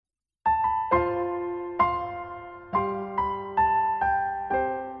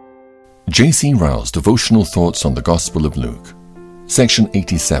J.C. Rowe's Devotional Thoughts on the Gospel of Luke, Section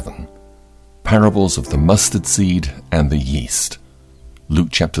 87, Parables of the Mustard Seed and the Yeast, Luke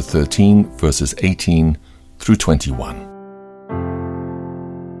chapter 13, verses 18 through 21.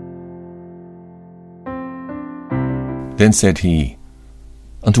 Then said he,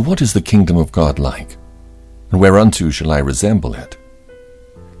 Unto what is the kingdom of God like? And whereunto shall I resemble it?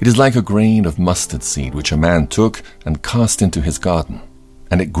 It is like a grain of mustard seed, which a man took and cast into his garden.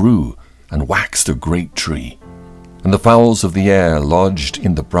 And it grew, and waxed a great tree, and the fowls of the air lodged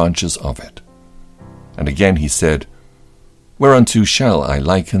in the branches of it. And again he said, Whereunto shall I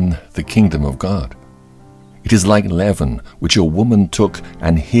liken the kingdom of God? It is like leaven, which a woman took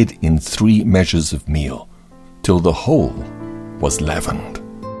and hid in 3 measures of meal, till the whole was leavened.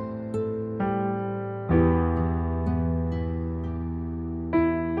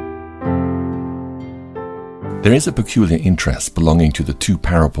 There is a peculiar interest belonging to the 2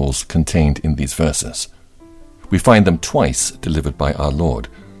 parables contained in these verses. We find them twice delivered by our Lord,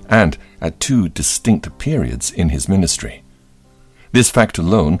 and at 2 distinct periods in his ministry. This fact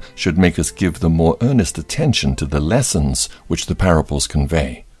alone should make us give the more earnest attention to the lessons which the parables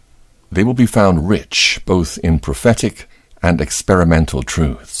convey. They will be found rich both in prophetic and experimental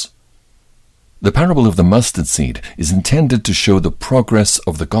truths. The parable of the mustard seed is intended to show the progress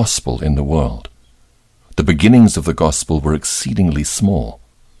of the gospel in the world. The beginnings of the gospel were exceedingly small.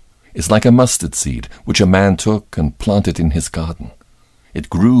 It's like a mustard seed which a man took and planted in his garden. It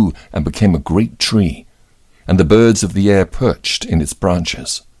grew and became a great tree, and the birds of the air perched in its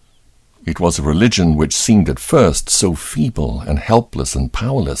branches. It was a religion which seemed at first so feeble and helpless and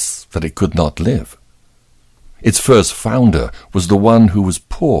powerless that it could not live. Its first founder was the one who was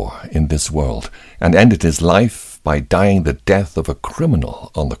poor in this world and ended his life by dying the death of a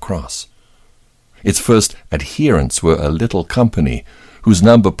criminal on the cross. Its first adherents were a little company whose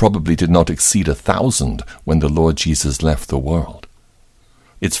number probably did not exceed 1,000 when the Lord Jesus left the world.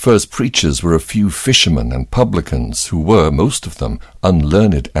 Its first preachers were a few fishermen and publicans who were, most of them,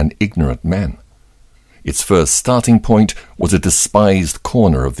 unlearned and ignorant men. Its first starting point was a despised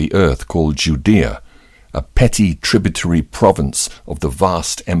corner of the earth called Judea, a petty tributary province of the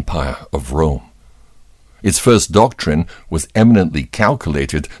vast empire of Rome. Its first doctrine was eminently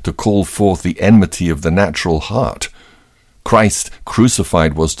calculated to call forth the enmity of the natural heart. Christ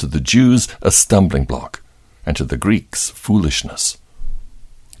crucified was to the Jews a stumbling block, and to the Greeks foolishness.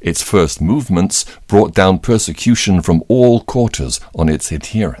 Its first movements brought down persecution from all quarters on its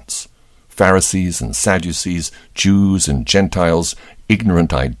adherents. Pharisees and Sadducees, Jews and Gentiles,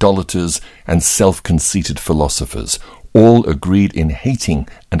 ignorant idolaters, and self-conceited philosophers all agreed in hating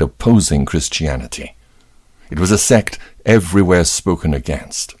and opposing Christianity. It was a sect everywhere spoken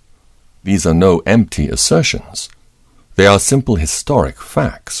against. These are no empty assertions. They are simple historic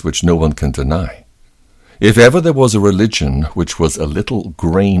facts which no one can deny. If ever there was a religion which was a little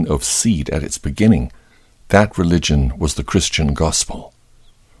grain of seed at its beginning, that religion was the Christian gospel.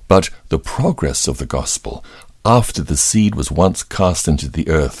 But the progress of the gospel, after the seed was once cast into the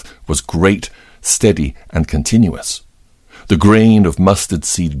earth, was great, steady, and continuous. The grain of mustard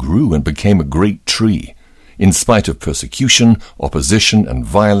seed grew and became a great tree. In spite of persecution, opposition, and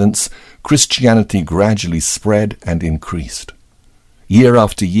violence, Christianity gradually spread and increased. Year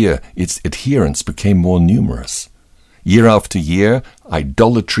after year, its adherents became more numerous. Year after year,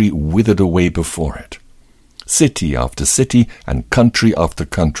 idolatry withered away before it. City after city and country after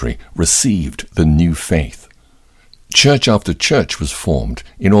country received the new faith. Church after church was formed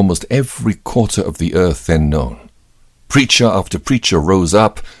in almost every quarter of the earth then known. Preacher after preacher rose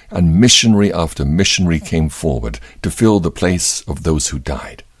up, and missionary after missionary came forward to fill the place of those who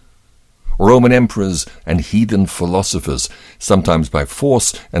died. Roman emperors and heathen philosophers, sometimes by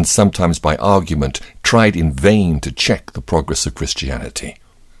force and sometimes by argument, tried in vain to check the progress of Christianity.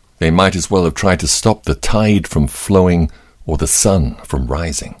 They might as well have tried to stop the tide from flowing or the sun from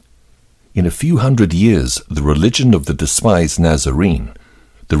rising. In a few hundred years, the religion of the despised Nazarene,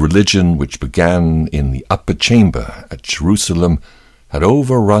 the religion which began in the upper chamber at Jerusalem, had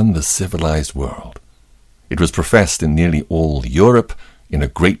overrun the civilized world. It was professed in nearly all Europe, in a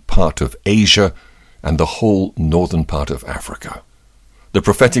great part of Asia, and the whole northern part of Africa. The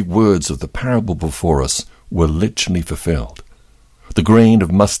prophetic words of the parable before us were literally fulfilled. The grain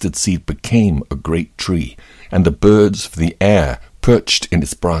of mustard seed became a great tree, and the birds of the air perched in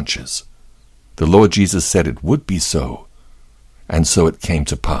its branches. The Lord Jesus said it would be so, and so it came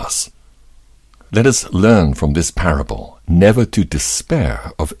to pass. Let us learn from this parable never to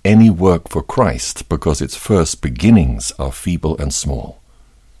despair of any work for Christ because its first beginnings are feeble and small.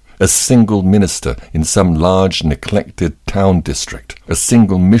 a single minister in some large neglected town district, a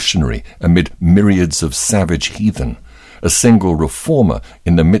single missionary amid myriads of savage heathen, a single reformer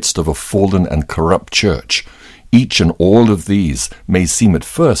in the midst of a fallen and corrupt church. Each and all of these may seem at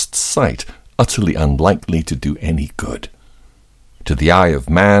first sight utterly unlikely to do any good. To the eye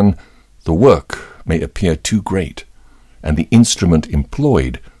of man, the work may appear too great, and the instrument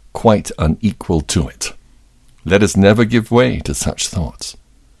employed quite unequal to it. Let us never give way to such thoughts.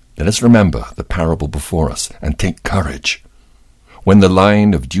 Let us remember the parable before us and take courage. When the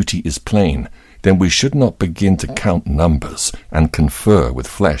line of duty is plain, then we should not begin to count numbers and confer with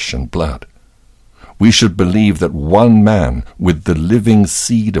flesh and blood. We should believe that one man with the living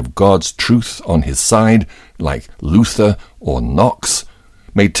seed of God's truth on his side, like Luther or Knox,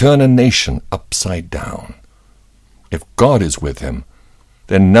 may turn a nation upside down. If God is with him,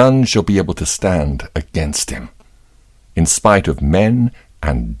 then none shall be able to stand against him. In spite of men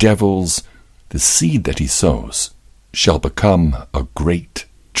and devils, the seed that he sows shall become a great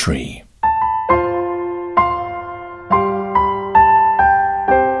tree.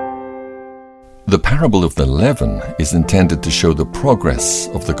 The parable of the leaven is intended to show the progress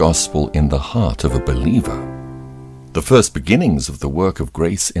of the gospel in the heart of a believer. The first beginnings of the work of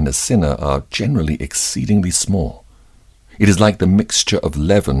grace in a sinner are generally exceedingly small. It is like the mixture of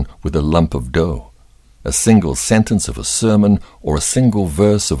leaven with a lump of dough. A single sentence of a sermon or a single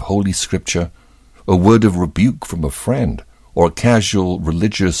verse of Holy Scripture, a word of rebuke from a friend, or a casual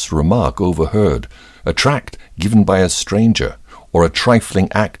religious remark overheard, a tract given by a stranger, or a trifling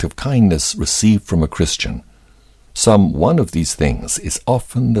act of kindness received from a Christian. Some one of these things is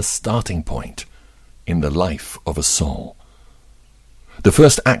often the starting point in the life of a soul. The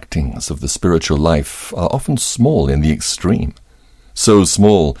first actings of the spiritual life are often small in the extreme, so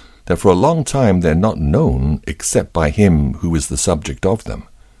small that for a long time they're not known except by him who is the subject of them,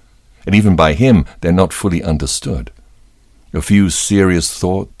 and even by him they're not fully understood. A few serious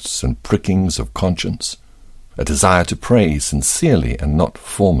thoughts and prickings of conscience, a desire to pray sincerely and not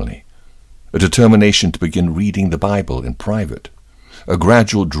formally, a determination to begin reading the Bible in private, a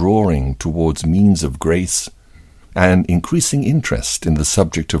gradual drawing towards means of grace, an increasing interest in the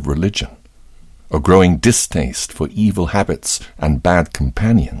subject of religion, a growing distaste for evil habits and bad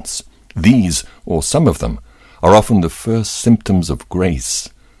companions. These, or some of them, are often the first symptoms of grace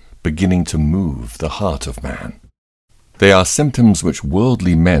beginning to move the heart of man. They are symptoms which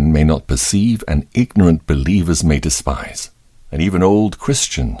worldly men may not perceive and ignorant believers may despise, and even old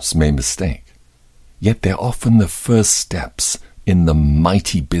Christians may mistake. Yet they're often the first steps in the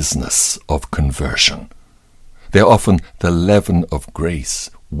mighty business of conversion. They're often the leaven of grace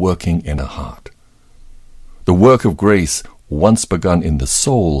working in a heart. The work of grace, once begun in the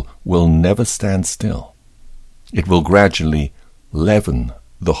soul, will never stand still. It will gradually leaven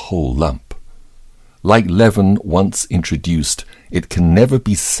the whole lump. Like leaven once introduced, it can never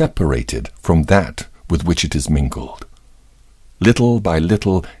be separated from that with which it is mingled. Little by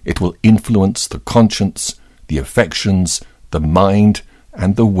little, it will influence the conscience, the affections, the mind,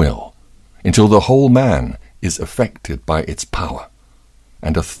 and the will, until the whole man is affected by its power,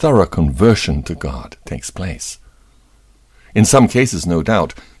 and a thorough conversion to God takes place. In some cases, no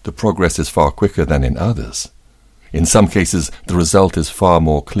doubt, the progress is far quicker than in others. In some cases, the result is far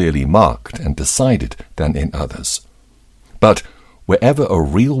more clearly marked and decided than in others. But wherever a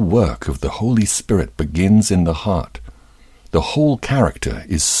real work of the Holy Spirit begins in the heart, the whole character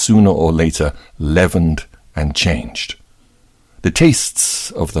is sooner or later leavened and changed. The tastes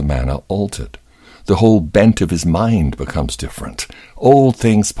of the man are altered. The whole bent of his mind becomes different. All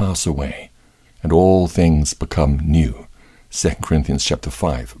things pass away, and all things become new. 2 Corinthians chapter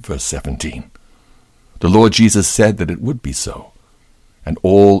 5, verse 17. The Lord Jesus said that it would be so, and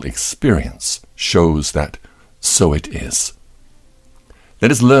all experience shows that so it is.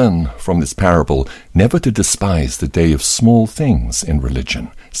 Let us learn from this parable never to despise the day of small things in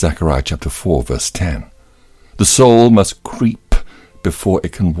religion. Zechariah chapter 4, verse 10. The soul must creep before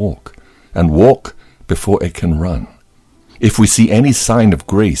it can walk, and walk before it can run. If we see any sign of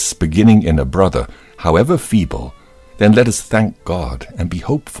grace beginning in a brother, however feeble, then let us thank God and be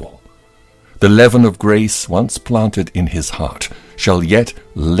hopeful. The leaven of grace, once planted in his heart, shall yet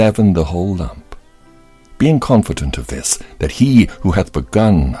leaven the whole lump. Being confident of this, that he who hath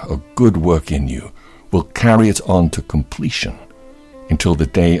begun a good work in you will carry it on to completion until the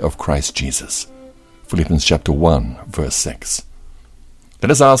day of Christ Jesus. Philippians chapter 1, verse 6.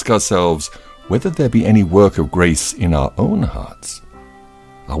 Let us ask ourselves whether there be any work of grace in our own hearts.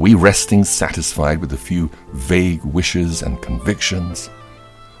 Are we resting satisfied with a few vague wishes and convictions?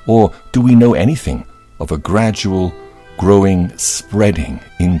 Or do we know anything of a gradual, growing, spreading,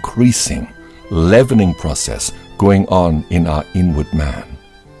 increasing, leavening process going on in our inward man.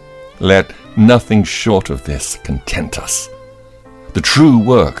 Let nothing short of this content us. The true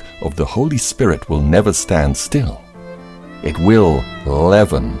work of the Holy Spirit will never stand still. It will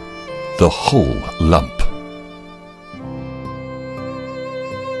leaven the whole lump.